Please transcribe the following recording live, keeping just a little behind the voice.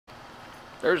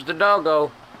There's the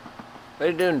doggo. What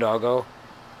you doing, doggo?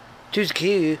 Too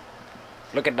cute.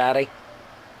 Look at daddy.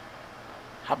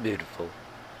 How beautiful.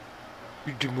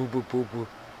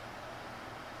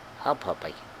 How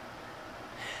puppy.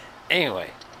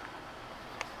 Anyway.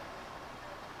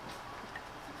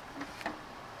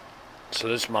 So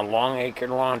this is my Longacre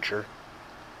launcher.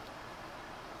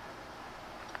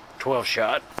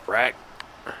 12-shot rack.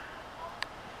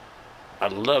 I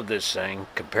love this thing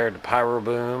compared to Pyro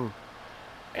Boom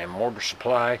and Mortar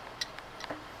Supply,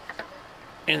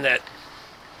 in that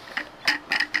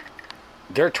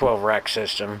their 12 rack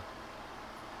system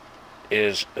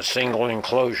is a single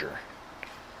enclosure,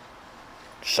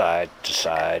 side to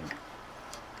side,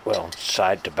 well,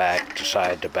 side to back to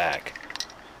side to back,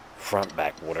 front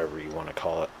back, whatever you want to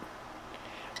call it.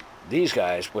 These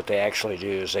guys, what they actually do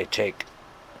is they take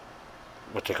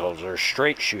what they call their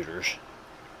straight shooters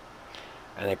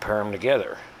and they pair them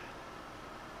together.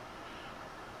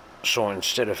 So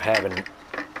instead of having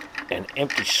an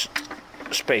empty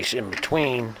space in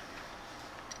between,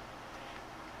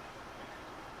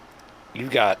 you've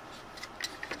got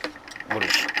what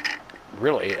is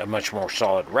really a much more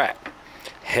solid rack.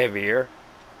 Heavier,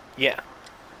 yeah.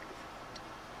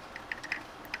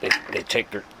 They take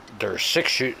their straight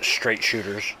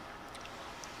shooters,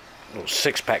 little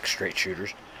 6-pack straight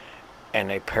shooters, and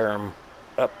they pair them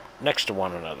up next to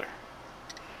one another.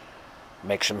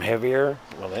 Makes them heavier,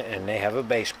 well, and they have a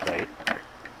base plate.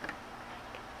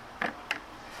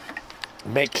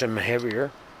 Makes them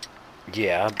heavier,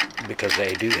 yeah, because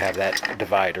they do have that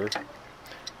divider.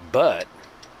 But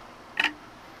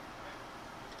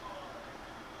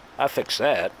I fixed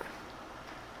that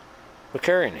with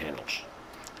carrying handles.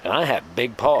 And I have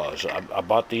big paws. I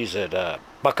bought these at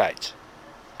Buckeyes.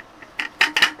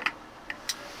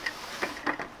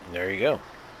 And there you go.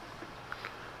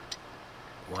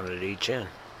 One at each end.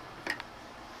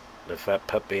 Lift that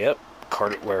puppy up,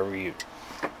 cart it wherever you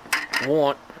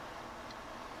want.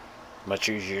 Much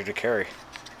easier to carry.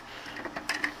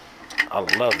 I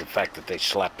love the fact that they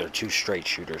slap their two straight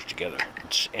shooters together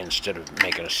instead of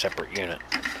making a separate unit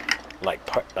like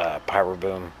Pyro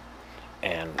Boom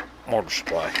and Mortar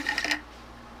Supply.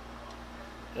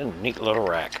 A neat little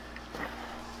rack.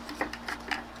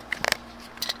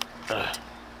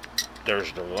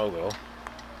 There's the logo.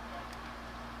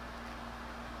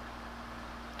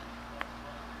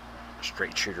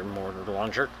 Straight shooter mortar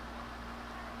launcher.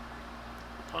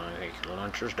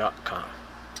 LongaceLaunchers.com.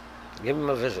 Give them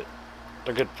a visit.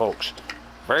 They're good folks.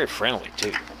 Very friendly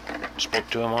too. Spoke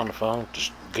to them on the phone.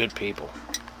 Just good people.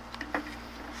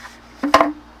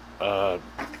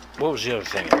 What was the other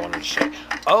thing I wanted to say?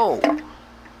 Oh!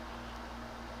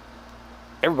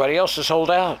 Everybody else is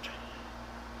sold out.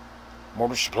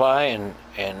 Mortar Supply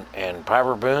and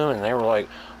Pyro Boom, and they were like,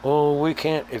 oh, we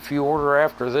can't, if you order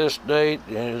after this date,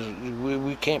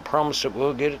 we can't promise that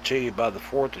we'll get it to you by the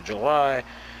 4th of July.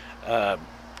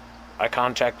 I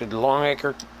contacted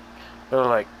Longacre. They're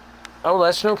like, oh,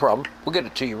 that's no problem. We'll get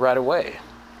it to you right away.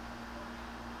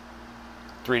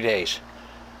 3 days.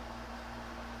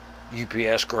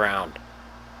 UPS ground.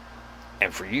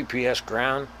 And for UPS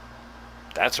ground,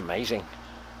 that's amazing.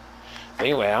 But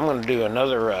anyway, I'm going to do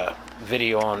another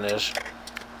video on this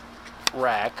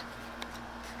rack,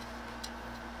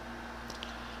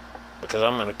 because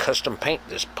I'm going to custom paint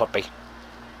this puppy.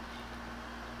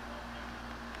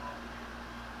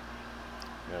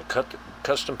 I'm going to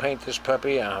custom paint this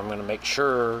puppy, and I'm going to make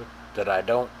sure that I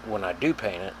don't, when I do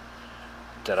paint it,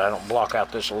 that I don't block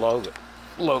out this logo.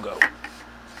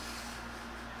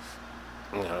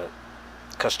 I'm going to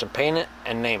custom paint it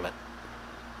and name it.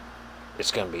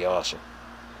 It's going to be awesome.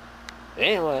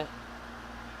 Anyway,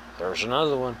 there's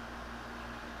another one.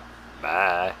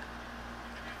 Bye.